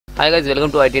Hi guys, welcome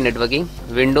to IT Networking.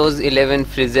 Windows 11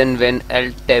 frozen when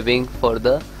alt tabbing for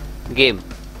the game.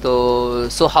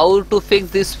 So how to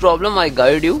fix this problem, I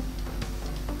guide you.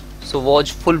 So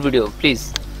watch full video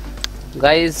please.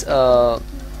 Guys,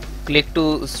 click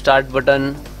to start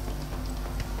button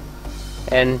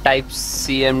and type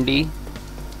cmd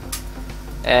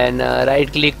and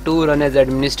right click to run as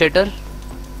administrator.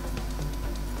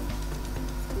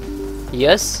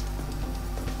 Yes.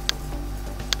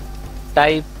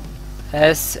 Type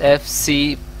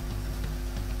sfc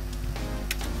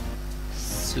 /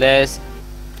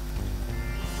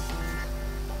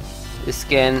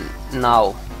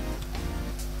 scannow.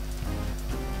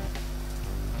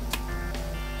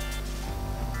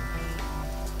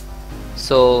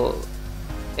 So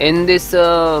in this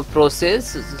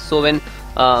process, so when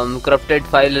corrupted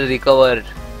file recover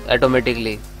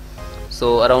automatically,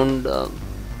 so around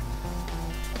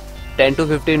 10 to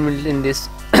 15 minutes in this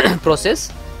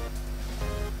process,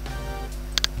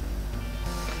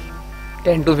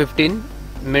 10 to 15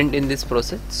 minutes in this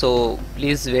process, so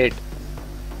please wait.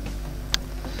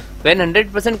 When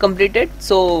 100% completed,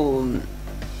 so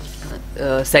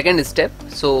second step,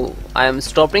 so I am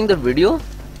stopping the video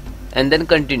and then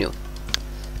continue.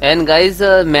 And guys,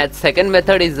 second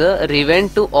method is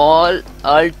revent to all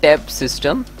AltTab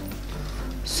system.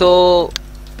 So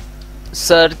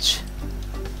search,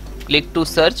 click to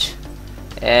search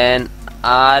and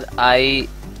RIGI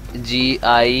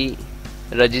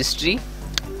registry,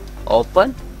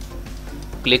 open,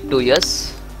 click to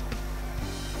yes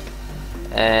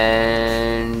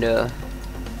and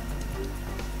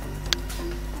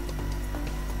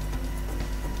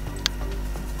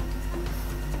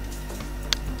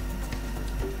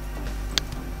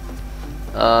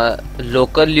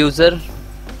local user,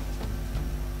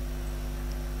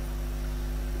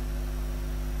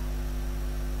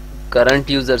 current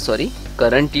user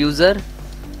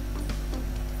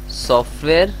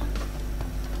software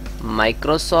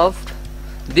Microsoft.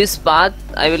 This path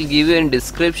I will give you in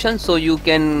description, so you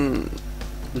can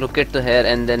look at the here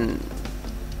and then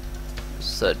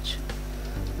search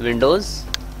Windows,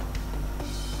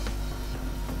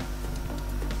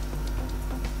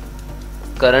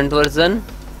 current version,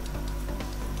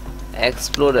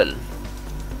 Explorer,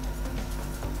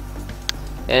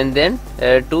 and then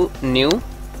to new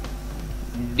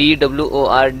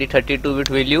DWORD 32-bit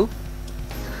value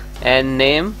and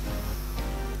name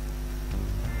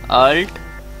AltTab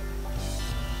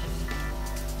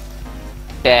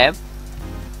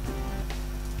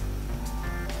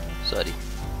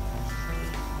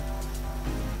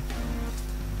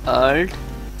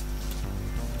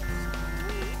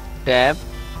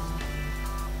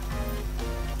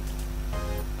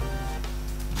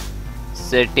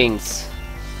settings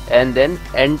and then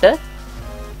enter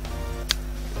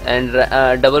and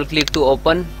double click to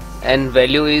open and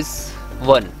value is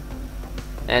 1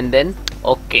 and then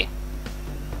OK,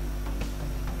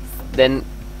 then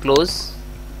close.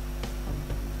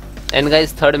 And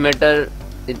guys, third method,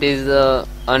 it is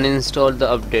uninstall the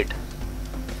update,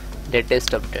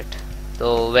 latest update.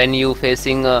 So when you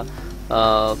facing a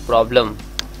problem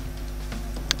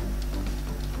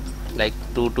like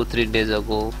 2 to 3 days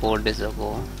ago, 4 days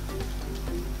ago,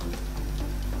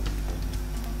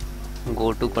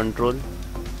 go to control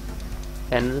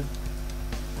panel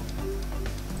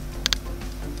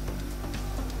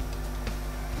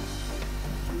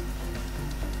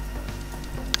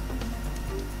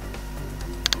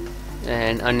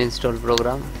and uninstall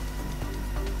program,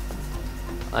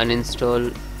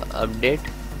 uninstall update.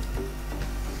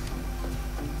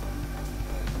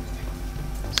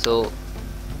 So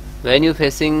when you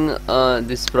facing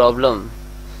this problem,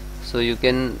 so you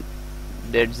can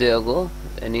let's say ago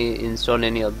install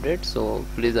any update, so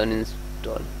please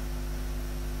uninstall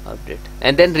update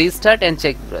and then restart and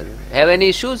check. Have any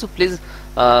issues, so please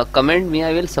comment me,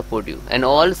 I will support you, and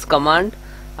all command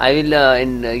I will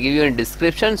give you in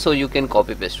description, so you can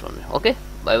copy paste from me. Okay,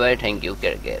 bye bye, thank you,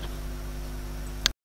 care.